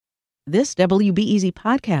This WBEZ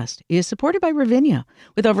podcast is supported by Ravinia,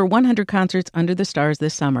 with over 100 concerts under the stars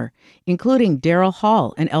this summer, including Daryl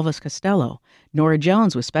Hall and Elvis Costello, Norah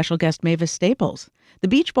Jones with special guest Mavis Staples, The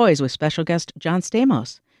Beach Boys with special guest John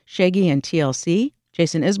Stamos, Shaggy and TLC,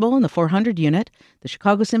 Jason Isbell and the 400 Unit, the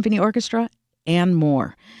Chicago Symphony Orchestra, and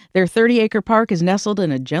more. Their 30-acre park is nestled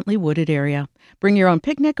in a gently wooded area. Bring your own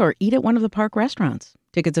picnic or eat at one of the park restaurants.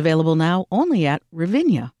 Tickets available now only at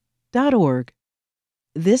ravinia.org.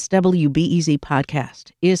 This WBEZ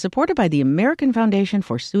podcast is supported by the American Foundation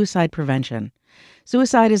for Suicide Prevention.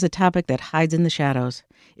 Suicide is a topic that hides in the shadows.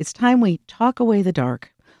 It's time we talk away the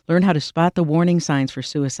dark, learn how to spot the warning signs for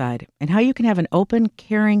suicide, and how you can have an open,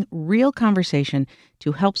 caring, real conversation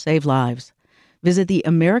to help save lives. Visit the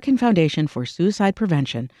American Foundation for Suicide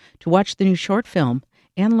Prevention to watch the new short film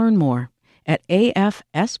and learn more at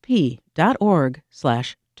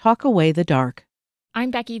afsp.org/talkawaythedark. I'm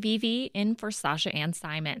Becky Vivi, in for Sasha Ann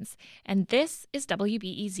Simons, and this is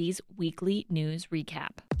WBEZ's Weekly News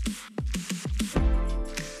Recap.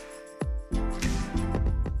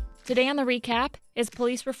 Today on the recap, is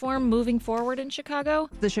police reform moving forward in Chicago?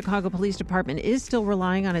 The Chicago Police Department is still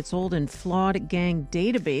relying on its old and flawed gang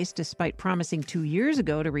database, despite promising 2 years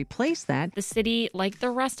ago to replace that. The city, like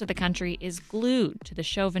the rest of the country, is glued to the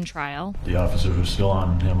Chauvin trial. The officer was still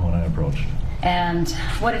on him when I approached. And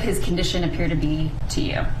what did his condition appear to be to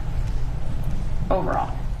you,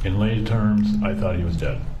 overall? In lay terms, I thought he was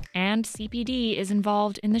dead. And CPD is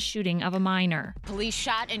involved in the shooting of a minor. Police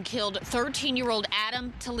shot and killed 13-year-old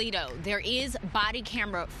Adam Toledo. There is body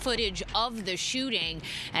camera footage of the shooting,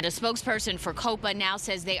 and a spokesperson for COPA now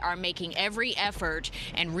says they are making every effort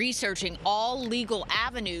and researching all legal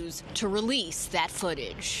avenues to release that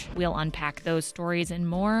footage. We'll unpack those stories and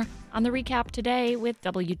more on the recap today with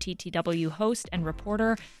WTTW host and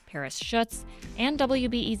reporter Paris Schutz and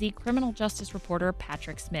WBEZ criminal justice reporter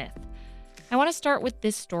Patrick Smith. I want to start with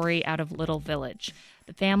this story out of Little Village.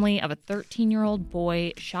 The family of a 13-year-old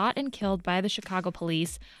boy shot and killed by the Chicago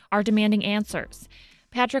police are demanding answers.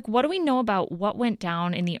 Patrick, what do we know about what went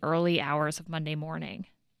down in the early hours of Monday morning?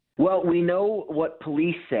 Well, we know what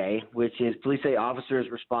police say, which is police say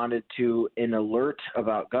officers responded to an alert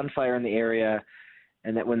about gunfire in the area,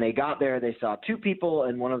 and that when they got there, they saw two people,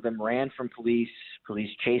 and one of them ran from police.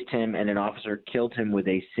 Police chased him, and an officer killed him with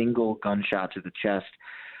a single gunshot to the chest.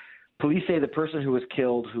 Police say the person who was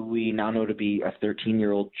killed, who we now know to be a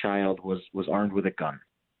 13-year-old child, was armed with a gun.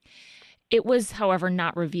 It was, however,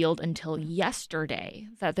 not revealed until yesterday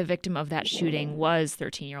that the victim of that shooting was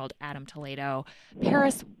 13-year-old Adam Toledo.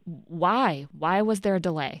 Paris, why? Why was there a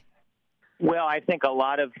delay? Well, I think a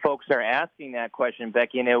lot of folks are asking that question,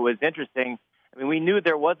 Becky, and it was interesting. I mean, we knew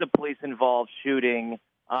there was a police-involved shooting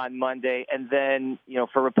on Monday, and then,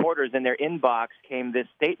 for reporters in their inbox came this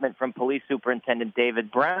statement from Police Superintendent David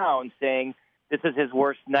Brown saying this is his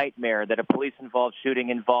worst nightmare, that a police-involved shooting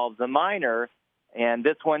involves a minor, and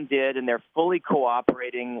this one did, and they're fully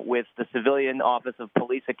cooperating with the Civilian Office of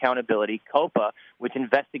Police Accountability, COPA, which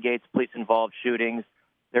investigates police-involved shootings.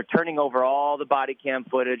 They're turning over all the body cam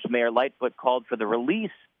footage. Mayor Lightfoot called for the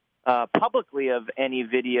release publicly of any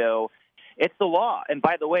video. It's the law, and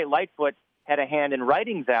by the way, Lightfoot had a hand in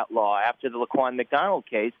writing that law after the Laquan McDonald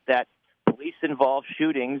case, that police-involved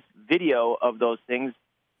shootings, video of those things,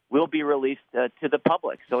 will be released to the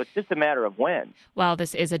public. So it's just a matter of when. Well,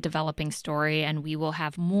 this is a developing story, and we will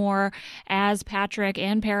have more as Patrick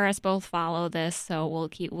and Paris both follow this. So we'll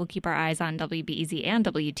keep our eyes on WBEZ and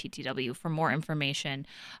WTTW for more information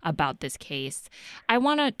about this case. I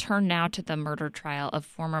want to turn now to the murder trial of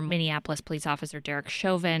former Minneapolis police officer Derek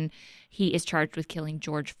Chauvin. He is charged with killing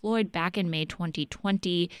George Floyd back in May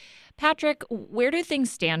 2020. Patrick, where do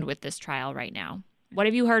things stand with this trial right now? What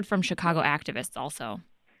have you heard from Chicago activists also?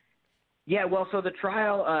 Yeah, well, so the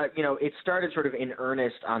trial, it started sort of in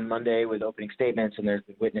earnest on Monday with opening statements, and there's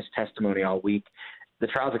the witness testimony all week. The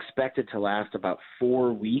trial is expected to last about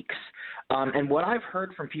 4 weeks. And what I've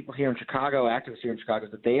heard from people here in Chicago, activists here in Chicago,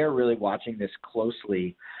 is that they are really watching this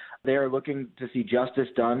closely. They are looking to see justice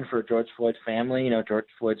done for George Floyd's family. George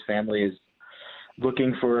Floyd's family is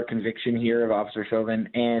looking for a conviction here of Officer Chauvin,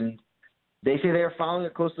 and they say they are following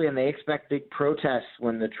it closely, and they expect big protests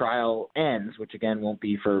when the trial ends, which again won't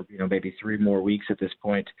be for maybe 3 more weeks at this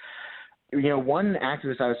point. One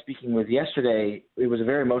activist I was speaking with yesterday, it was a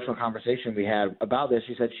very emotional conversation we had about this.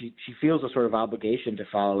 She said she feels a sort of obligation to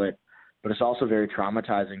follow it, but it's also very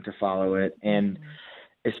traumatizing to follow it, and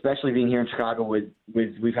especially being here in Chicago, with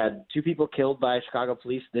we've had 2 people killed by Chicago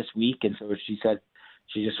police this week, and so she said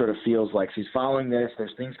she just sort of feels like she's following this.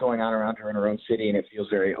 There's things going on around her in her own city, and it feels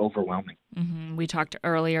very overwhelming. Mm-hmm. We talked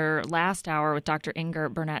earlier last hour with Dr. Inger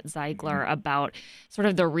Burnett-Zeigler about sort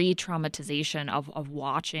of the re-traumatization of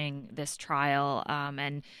watching this trial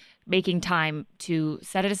and making time to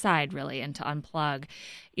set it aside, really, and to unplug.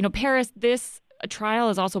 You know, Paris, this trial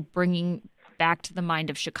is also bringing back to the mind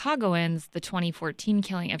of Chicagoans the 2014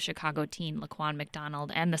 killing of Chicago teen Laquan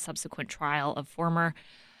McDonald and the subsequent trial of former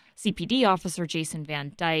CPD officer Jason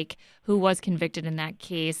Van Dyke, who was convicted in that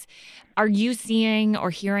case. Are you seeing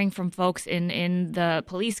or hearing from folks in the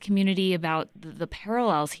police community about the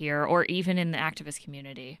parallels here, or even in the activist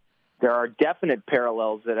community? There are definite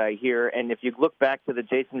parallels that I hear, and if you look back to the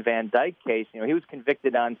Jason Van Dyke case, he was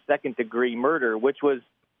convicted on second-degree murder, which was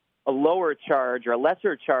a lower charge or a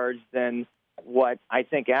lesser charge than what I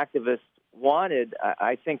think activists wanted.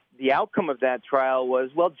 I think the outcome of that trial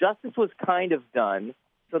was, well, justice was kind of done.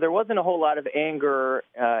 So there wasn't a whole lot of anger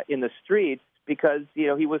in the streets because,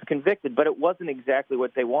 he was convicted, but it wasn't exactly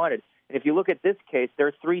what they wanted. And if you look at this case, there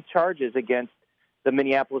are 3 charges against the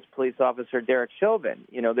Minneapolis police officer, Derek Chauvin.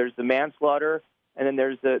 There's the manslaughter, and then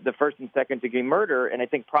there's the first and second-degree murder. And I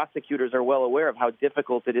think prosecutors are well aware of how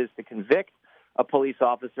difficult it is to convict a police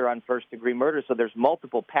officer on first-degree murder. So there's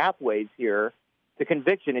multiple pathways here to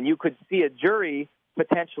conviction. And you could see a jury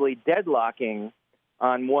potentially deadlocking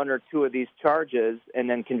on 1 or 2 of these charges and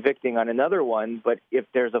then convicting on another one. But if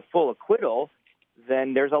there's a full acquittal,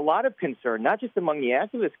 then there's a lot of concern, not just among the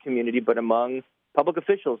activist community, but among public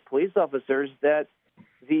officials, police officers, that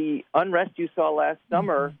the unrest you saw last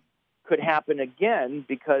summer could happen again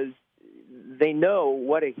because they know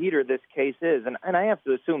what a heater this case is. And I have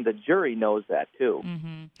to assume the jury knows that, too.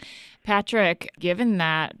 Mm-hmm. Patrick, given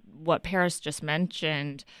that what Paris just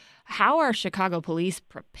mentioned, how are Chicago police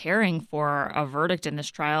preparing for a verdict in this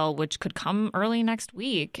trial, which could come early next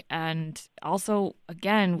week? And also,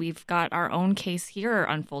 again, we've got our own case here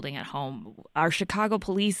unfolding at home. Are Chicago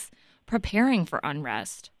police preparing for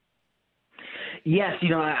unrest? Yes,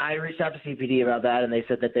 I reached out to CPD about that, and they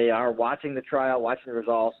said that they are watching the trial, watching the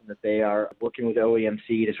results, and that they are working with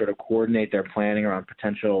OEMC to sort of coordinate their planning around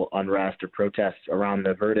potential unrest or protests around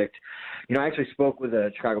the verdict. I actually spoke with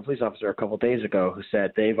a Chicago police officer a couple of days ago who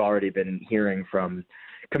said they've already been hearing from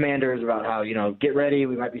commanders about how, get ready,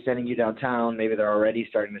 we might be sending you downtown. Maybe they're already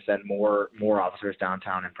starting to send more officers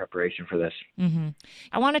downtown in preparation for this. Mm-hmm.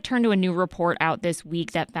 I want to turn to a new report out this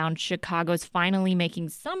week that found Chicago's finally making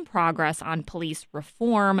some progress on police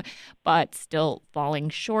reform, but still falling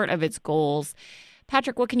short of its goals.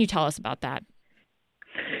 Patrick, what can you tell us about that?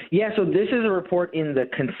 Yeah, so this is a report in the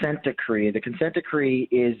consent decree. The consent decree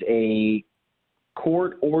is a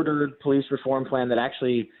court-ordered police reform plan that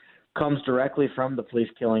actually comes directly from the police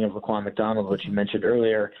killing of Laquan McDonald, which you mentioned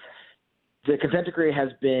earlier. The consent decree has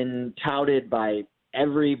been touted by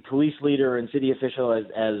every police leader and city official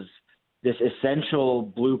as this essential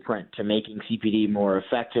blueprint to making CPD more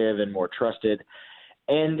effective and more trusted.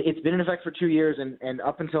 And it's been in effect for 2 years, and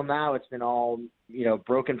up until now, it's been all,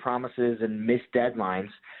 broken promises and missed deadlines.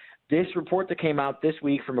 This report that came out this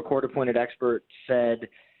week from a court-appointed expert said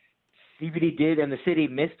CPD did, and the city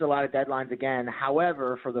missed a lot of deadlines again.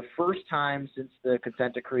 However, for the first time since the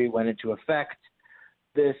consent decree went into effect,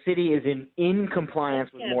 the city is in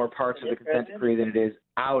compliance with more parts of the consent decree than it is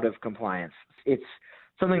out of compliance. It's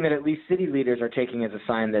something that at least city leaders are taking as a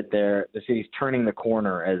sign that the city's turning the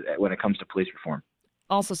corner when it comes to police reform.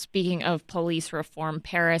 Also, speaking of police reform,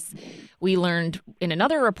 Paris, we learned in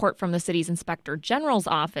another report from the city's inspector general's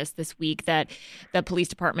office this week that the police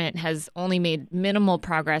department has only made minimal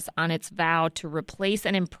progress on its vow to replace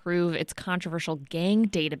and improve its controversial gang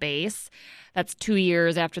database. That's 2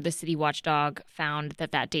 years after the city watchdog found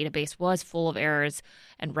that database was full of errors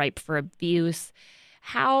and ripe for abuse.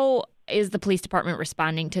 How is the police department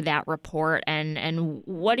responding to that report, and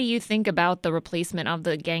what do you think about the replacement of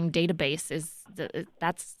the gang database?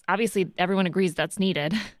 That's obviously everyone agrees that's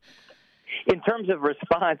needed. In terms of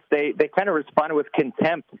response, they kind of responded with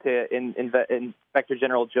contempt to Inspector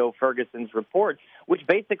General Joe Ferguson's report, which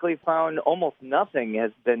basically found almost nothing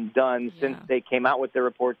has been done since they came out with their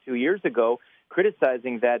report 2 years ago,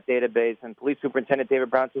 criticizing that database. And Police Superintendent David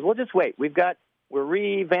Brown says, well, just wait. We're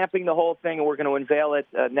revamping the whole thing, and we're going to unveil it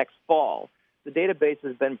next fall. The database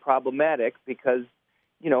has been problematic because,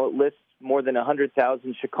 it lists more than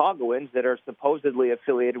 100,000 Chicagoans that are supposedly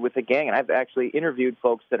affiliated with the gang. And I've actually interviewed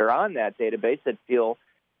folks that are on that database that feel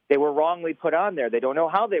they were wrongly put on there. They don't know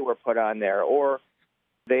how they were put on there, or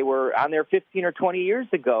they were on there 15 or 20 years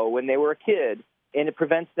ago when they were a kid, and it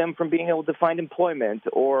prevents them from being able to find employment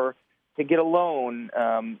or to get a loan,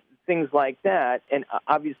 things like that. And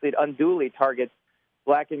obviously it unduly targets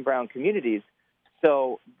Black and brown communities.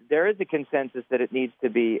 So there is a consensus that it needs to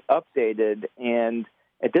be updated, and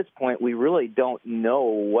at this point, we really don't know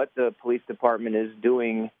what the police department is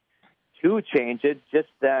doing to change it, just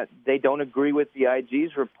that they don't agree with the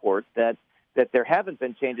IG's report that there haven't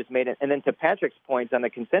been changes made. And then to Patrick's point on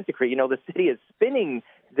the consent decree, the city is spinning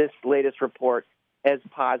this latest report as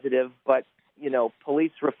positive, but,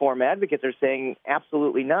 police reform advocates are saying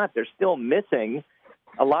absolutely not. They're still missing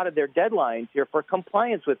a lot of their deadlines here for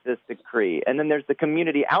compliance with this decree. And then there's the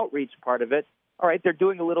community outreach part of it. All right, they're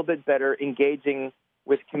doing a little bit better engaging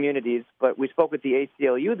with communities, but we spoke with the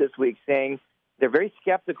ACLU this week saying they're very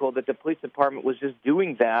skeptical that the police department was just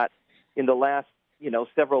doing that in the last,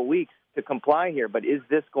 several weeks to comply here. But is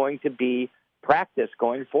this going to be practice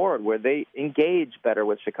going forward where they engage better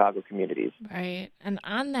with Chicago communities? Right. And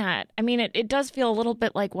on that, it does feel a little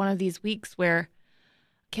bit like one of these weeks where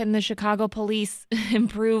can the Chicago police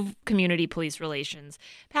improve community police relations?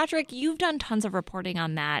 Patrick, you've done tons of reporting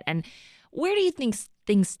on that. And where do you think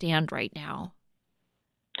things stand right now?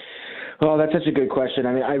 Well, that's such a good question.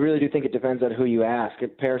 I really do think it depends on who you ask.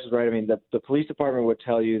 Paris is right. The police department would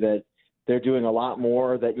tell you that they're doing a lot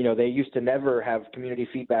more, that, they used to never have community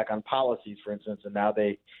feedback on policies, for instance, and now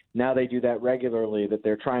they do that regularly, that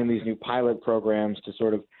they're trying these new pilot programs to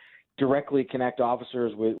sort of directly connect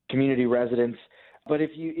officers with community residents. But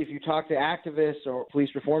if you talk to activists or police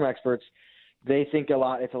reform experts, they think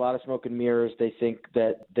it's a lot of smoke and mirrors. They think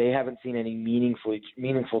that they haven't seen any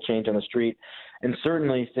meaningful change on the street. And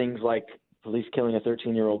certainly things like police killing a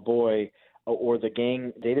 13-year-old boy or the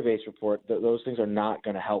gang database report, those things are not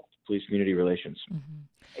going to help police community relations.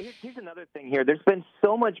 Mm-hmm. Here's another thing here. There's been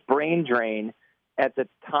so much brain drain at the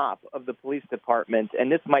top of the police department,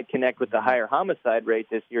 and this might connect with the higher homicide rate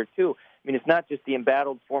this year, too. It's not just the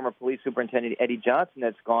embattled former police superintendent Eddie Johnson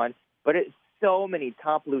that's gone, but it's so many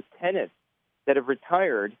top lieutenants that have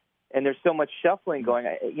retired, and there's so much shuffling going.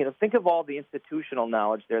 Think of all the institutional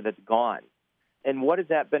knowledge there that's gone, and what has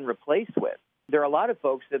that been replaced with? There are a lot of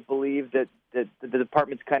folks that believe that the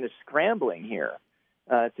department's kind of scrambling here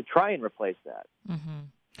to try and replace that.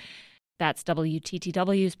 Mm-hmm. That's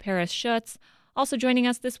WTTW's Paris Schutz. Also joining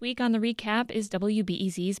us this week on the recap is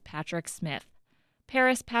WBEZ's Patrick Smith.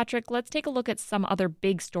 Patrick, let's take a look at some other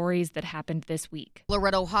big stories that happened this week.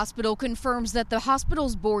 Loretto Hospital confirms that the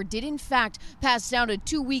hospital's board did in fact pass down a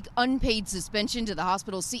 2-week unpaid suspension to the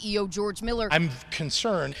hospital's CEO, George Miller. I'm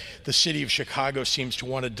concerned the city of Chicago seems to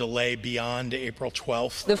want to delay beyond April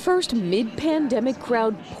 12th. The first mid-pandemic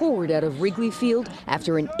crowd poured out of Wrigley Field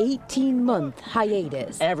after an 18-month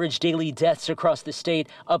hiatus. Average daily deaths across the state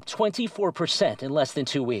up 24% in less than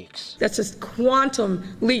 2 weeks. That's a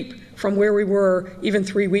quantum leap from where we were even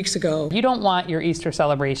 3 weeks ago. You don't want your Easter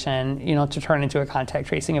celebration, to turn into a contact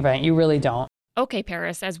tracing event. You really don't. Okay,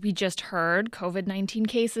 Paris, as we just heard, COVID-19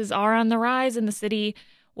 cases are on the rise in the city.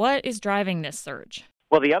 What is driving this surge?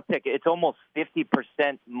 Well, the uptick, it's almost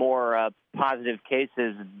 50% more positive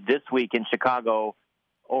cases this week in Chicago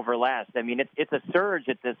over last. It's a surge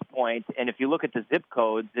at this point, and if you look at the zip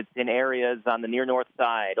codes, it's in areas on the near north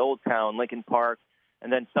side, Old Town, Lincoln Park,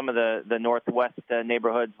 and then some of the northwest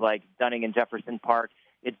neighborhoods like Dunning and Jefferson Park.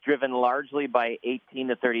 It's driven largely by 18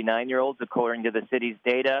 to 39-year-olds, according to the city's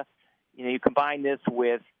data. You combine this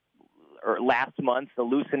with last month, the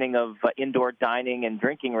loosening of indoor dining and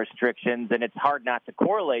drinking restrictions, and it's hard not to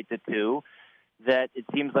correlate the two, that it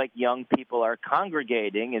seems like young people are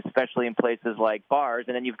congregating, especially in places like bars.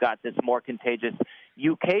 And then you've got this more contagious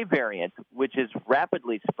UK variant, which is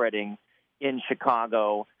rapidly spreading in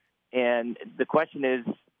Chicago. And the question is,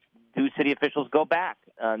 do city officials go back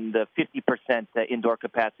on the 50% indoor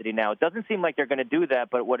capacity now? It doesn't seem like they're going to do that,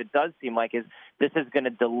 but what it does seem like is this is going to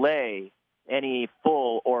delay any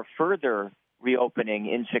full or further reopening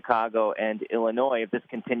in Chicago and Illinois if this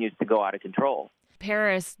continues to go out of control.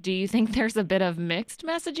 Paris, do you think there's a bit of mixed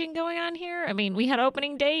messaging going on here? We had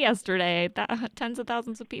opening day yesterday. Tens of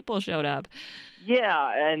thousands of people showed up.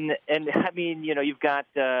 Yeah, and you've got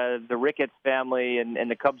the Ricketts family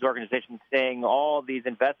and the Cubs organization saying all these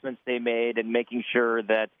investments they made and making sure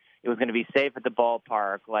that it was going to be safe at the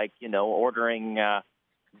ballpark, like, ordering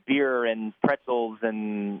beer and pretzels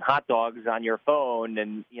and hot dogs on your phone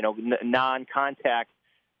and, non-contact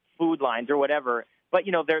food lines or whatever. But,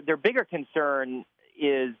 their bigger concern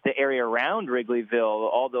is the area around Wrigleyville,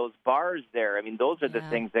 all those bars there. Those are the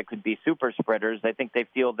things that could be super spreaders. I think they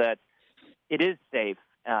feel that it is safe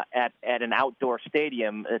at an outdoor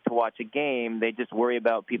stadium to watch a game. They just worry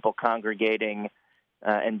about people congregating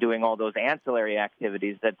and doing all those ancillary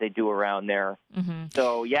activities that they do around there. Mm-hmm.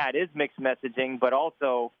 So, yeah, it is mixed messaging, but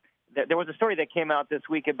also there was a story that came out this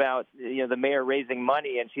week about the mayor raising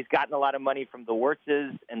money, and she's gotten a lot of money from the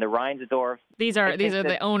Wurtzes and the Reinsdorf. These are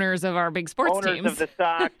the owners of our big sports owners teams, of the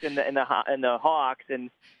Sox and the Hawks, and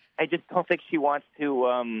I just don't think she wants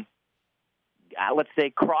to let's say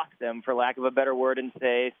cross them, for lack of a better word, and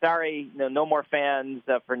say sorry, no more fans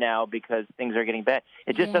for now because things are getting bad.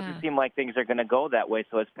 It just doesn't seem like things are going to go that way.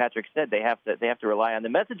 So as Patrick said, they have to rely on the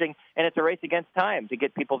messaging, and it's a race against time to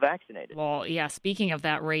get people vaccinated. Well, yeah. Speaking of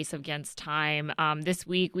that race against time, this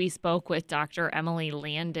week we spoke with Dr. Emily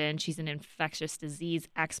Landon. She's an infectious disease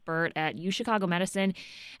expert at UChicago Medicine,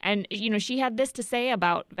 and she had this to say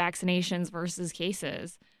about vaccinations versus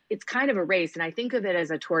cases. It's kind of a race, and I think of it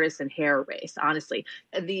as a tortoise and hare race, honestly.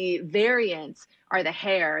 The variants are the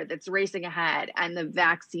hare that's racing ahead, and the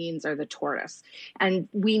vaccines are the tortoise. And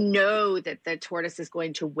we know that the tortoise is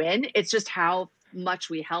going to win. It's just how much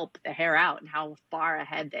we help the hare out and how far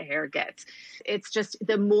ahead the hare gets. It's just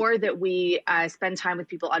the more that we spend time with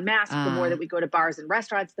people unmasked, the more that we go to bars and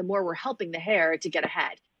restaurants, the more we're helping the hare to get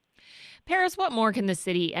ahead. Paris, what more can the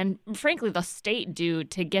city and, frankly, the state do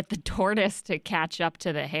to get the tortoise to catch up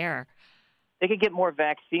to the hare? They could get more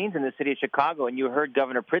vaccines in the city of Chicago, and you heard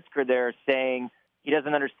Governor Pritzker there saying he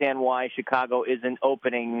doesn't understand why Chicago isn't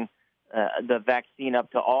opening the vaccine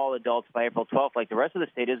up to all adults by April 12th like the rest of the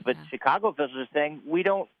state is, but Chicago officials are saying we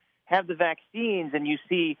don't have the vaccines, and you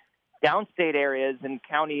see downstate areas and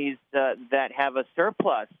counties that have a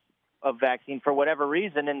surplus of vaccine for whatever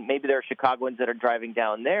reason, and maybe there are Chicagoans that are driving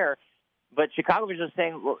down there. But Chicago is just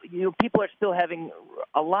saying, people are still having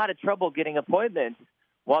a lot of trouble getting appointments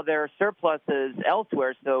while there are surpluses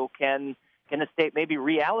elsewhere. So can the state maybe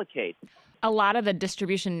reallocate? A lot of the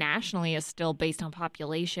distribution nationally is still based on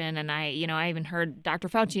population. And I even heard Dr.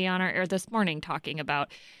 Fauci on our air this morning talking about,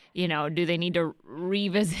 do they need to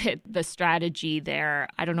revisit the strategy there?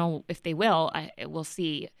 I don't know if they will. We'll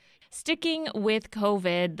see. Sticking with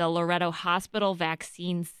COVID, the Loretto Hospital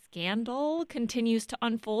vaccine scandal continues to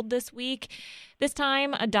unfold this week. This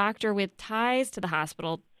time, a doctor with ties to the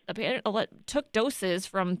hospital took doses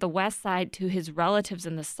from the west side to his relatives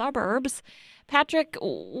in the suburbs. Patrick,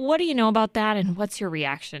 what do you know about that, and what's your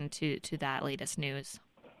reaction to that latest news?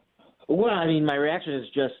 Well, I mean, my reaction is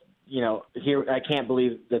just, here, I can't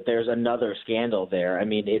believe that there's another scandal there. I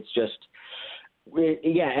mean, it's just...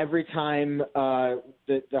 every time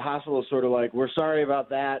the hospital is sort of like, we're sorry about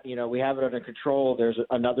that, we have it under control, there's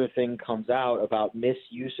another thing comes out about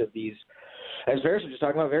misuse of these, as Paris was just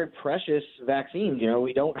talking about, very precious vaccines.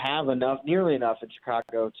 We don't have nearly enough in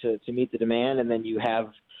Chicago to meet the demand, and then you have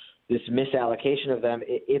this misallocation of them.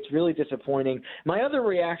 It's really disappointing. My other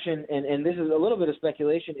reaction, and this is a little bit of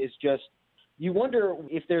speculation, is just you wonder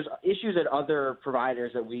if there's issues at other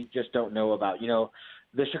providers that we just don't know about.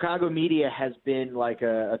 The Chicago media has been like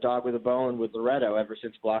a dog with a bone with Loretto ever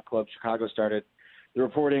since Block Club Chicago started the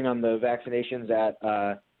reporting on the vaccinations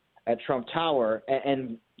at Trump Tower,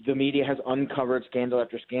 and the media has uncovered scandal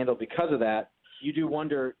after scandal because of that. You do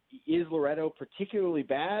wonder, is Loretto particularly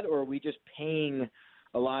bad, or are we just paying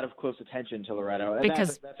a lot of close attention to Loretto? And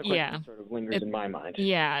because that's a question that sort of lingers in my mind.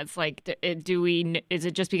 Yeah, it's like, is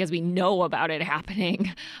it just because we know about it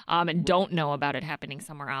happening and don't know about it happening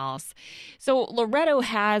somewhere else? So Loretto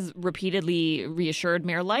has repeatedly reassured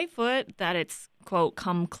Mayor Lightfoot that it's, quote,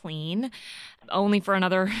 come clean, only for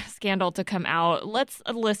another scandal to come out. Let's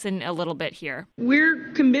listen a little bit here. We're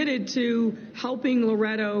committed to helping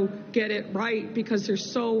Loretto get it right because they're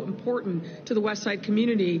so important to the West Side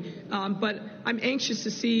community. But I'm anxious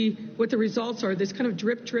to see what the results are. This kind of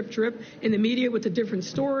drip, drip, drip in the media with a different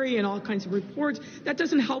story and all kinds of reports. That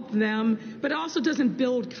doesn't help them, but it also doesn't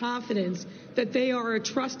build confidence that they are a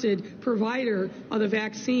trusted provider of the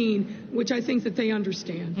vaccine, which I think that they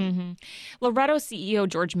understand. Mm-hmm. Loretto CEO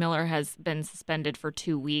George Miller has been suspended for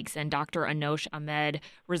 2 weeks, and Dr. Anosh Ahmed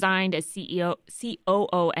resigned as CEO,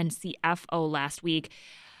 COO, and CFO last week.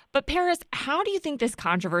 But Paris, how do you think this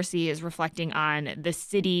controversy is reflecting on the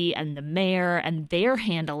city and the mayor and their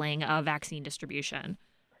handling of vaccine distribution?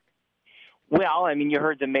 Well, I mean, you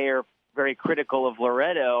heard the mayor very critical of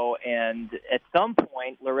Loretto, and at some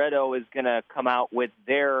point, Loretto is going to come out with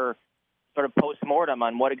their sort of postmortem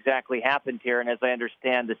on what exactly happened here. And as I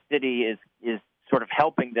understand, the city is sort of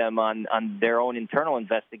helping them on their own internal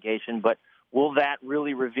investigation. But will that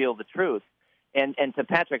really reveal the truth? And to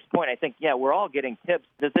Patrick's point, I think, we're all getting tips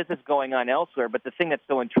that this is going on elsewhere. But the thing that's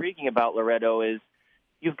so intriguing about Loretto is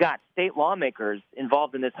you've got state lawmakers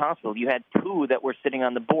involved in this hospital. You had two that were sitting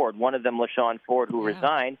on the board, one of them LaShawn Ford, who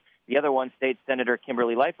resigned, the other one State Senator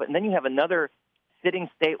Kimberly Lightfoot. And then you have another sitting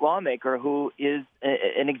state lawmaker who is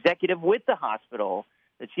an executive with the hospital,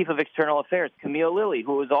 the chief of external affairs, Camille Lilly,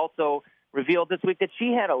 who is also revealed this week that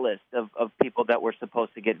she had a list of people that were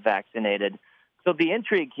supposed to get vaccinated. So the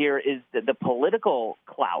intrigue here is the political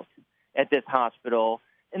clout at this hospital.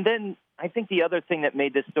 And then I think the other thing that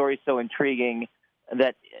made this story so intriguing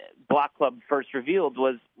that Block Club first revealed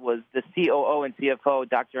was the COO and CFO,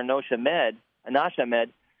 Dr. Anousheh Ahmed,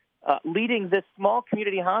 leading this small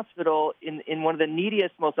community hospital in one of the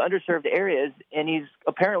neediest, most underserved areas, and he's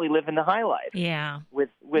apparently living the high life. Yeah. With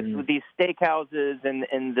these steakhouses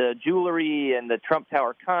and the jewelry and the Trump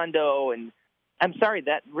Tower condo, and I'm sorry,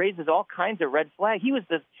 that raises all kinds of red flags. He was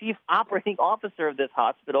the chief operating officer of this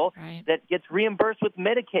hospital that gets reimbursed with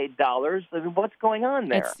Medicaid dollars. I mean, what's going on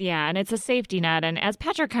there? And it's a safety net. And as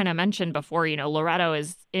Patrick kind of mentioned before, Loretto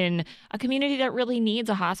is in a community that really needs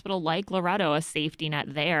a hospital like Loretto, a safety net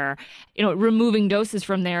there. Removing doses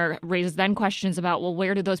from there raises then questions about, well,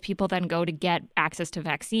 where do those people then go to get access to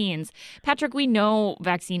vaccines? Patrick, we know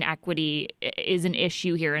vaccine equity is an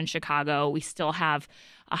issue here in Chicago. We still have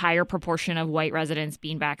a higher proportion of white residents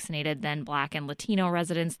being vaccinated than Black and Latino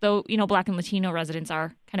residents, though, Black and Latino residents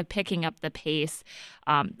are kind of picking up the pace.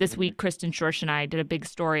 This week, Kristen Schorsch and I did a big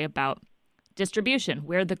story about distribution,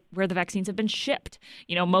 where the vaccines have been shipped.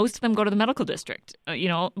 Most of them go to the medical district.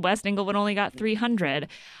 West Englewood only got 300.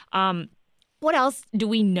 What else do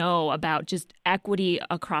we know about just equity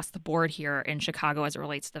across the board here in Chicago as it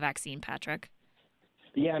relates to the vaccine, Patrick?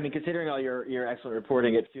 Yeah, I mean, considering all your excellent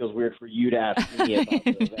reporting, it feels weird for you to ask me about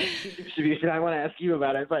the vaccine distribution. I want to ask you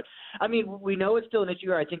about it. But, I mean, we know it's still an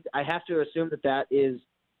issue. I think I have to assume that is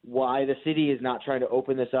why the city is not trying to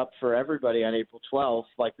open this up for everybody on April 12th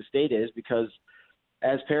like the state is, because,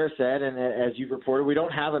 as Paris said and as you've reported, we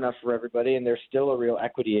don't have enough for everybody, and there's still a real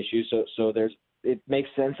equity issue. So it makes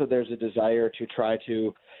sense that there's a desire to try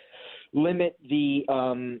to limit the,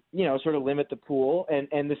 limit the pool.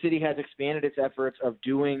 And the city has expanded its efforts of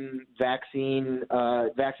doing vaccinations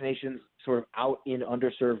sort of out in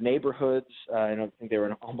underserved neighborhoods. I think they were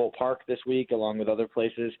in Humboldt Park this week, along with other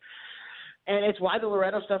places. And it's why the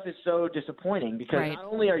Loretto stuff is so disappointing, because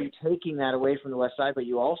not only are you taking that away from the West Side, but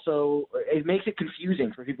it makes it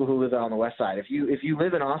confusing for people who live on the West Side. If you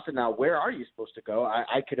live in Austin now, where are you supposed to go?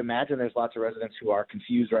 I could imagine there's lots of residents who are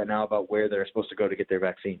confused right now about where they're supposed to go to get their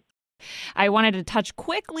vaccine. I wanted to touch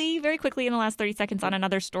very quickly in the last 30 seconds on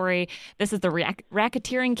another story. This is the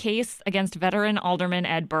racketeering case against veteran Alderman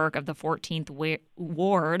Ed Burke of the 14th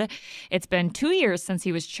Ward. It's been 2 years since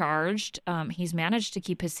he was charged. He's managed to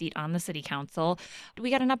keep his seat on the city council. We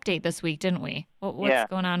got an update this week, didn't we? What's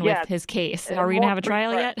going on with his case? Are we going to have a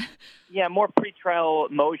trial yet? Yeah, more pretrial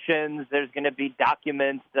motions. There's going to be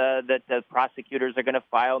documents that the prosecutors are going to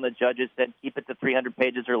file, and the judges said keep it to 300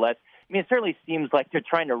 pages or less. I mean, it certainly seems like they're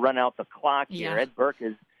trying to run out the clock here. Ed Burke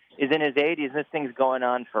is in his 80s. This thing's going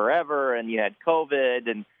on forever, and you had COVID,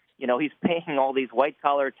 and he's paying all these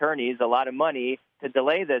white-collar attorneys a lot of money to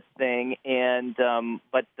delay this thing. And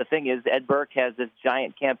but the thing is, Ed Burke has this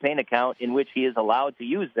giant campaign account in which he is allowed to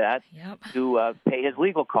use that to pay his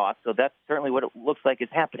legal costs. So that's certainly what it looks like is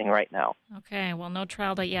happening right now. Okay, well, no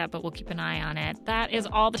trial date yet, but we'll keep an eye on it. That is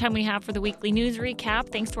all the time we have for the weekly news recap.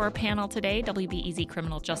 Thanks to our panel today, WBEZ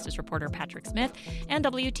criminal justice reporter Patrick Smith and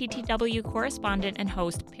WTTW correspondent and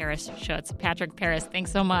host Paris Schutz. Patrick, Paris,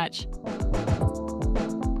 thanks so much.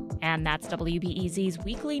 And that's WBEZ's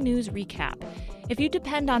weekly news recap. If you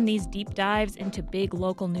depend on these deep dives into big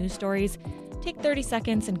local news stories, take 30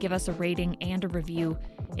 seconds and give us a rating and a review.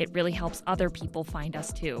 It really helps other people find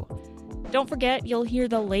us too. Don't forget, you'll hear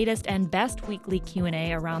the latest and best weekly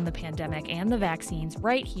Q&A around the pandemic and the vaccines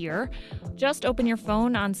right here. Just open your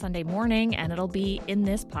phone on Sunday morning and it'll be in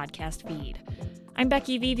this podcast feed. I'm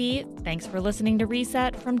Becky Vivi. Thanks for listening to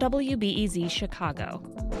Reset from WBEZ Chicago.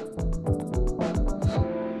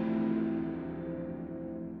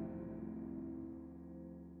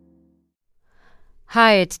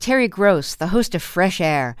 Hi, it's Terry Gross, the host of Fresh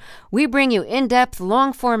Air. We bring you in-depth,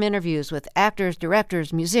 long-form interviews with actors,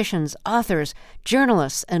 directors, musicians, authors,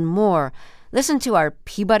 journalists, and more. Listen to our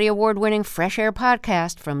Peabody Award-winning Fresh Air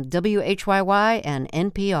podcast from WHYY and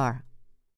NPR.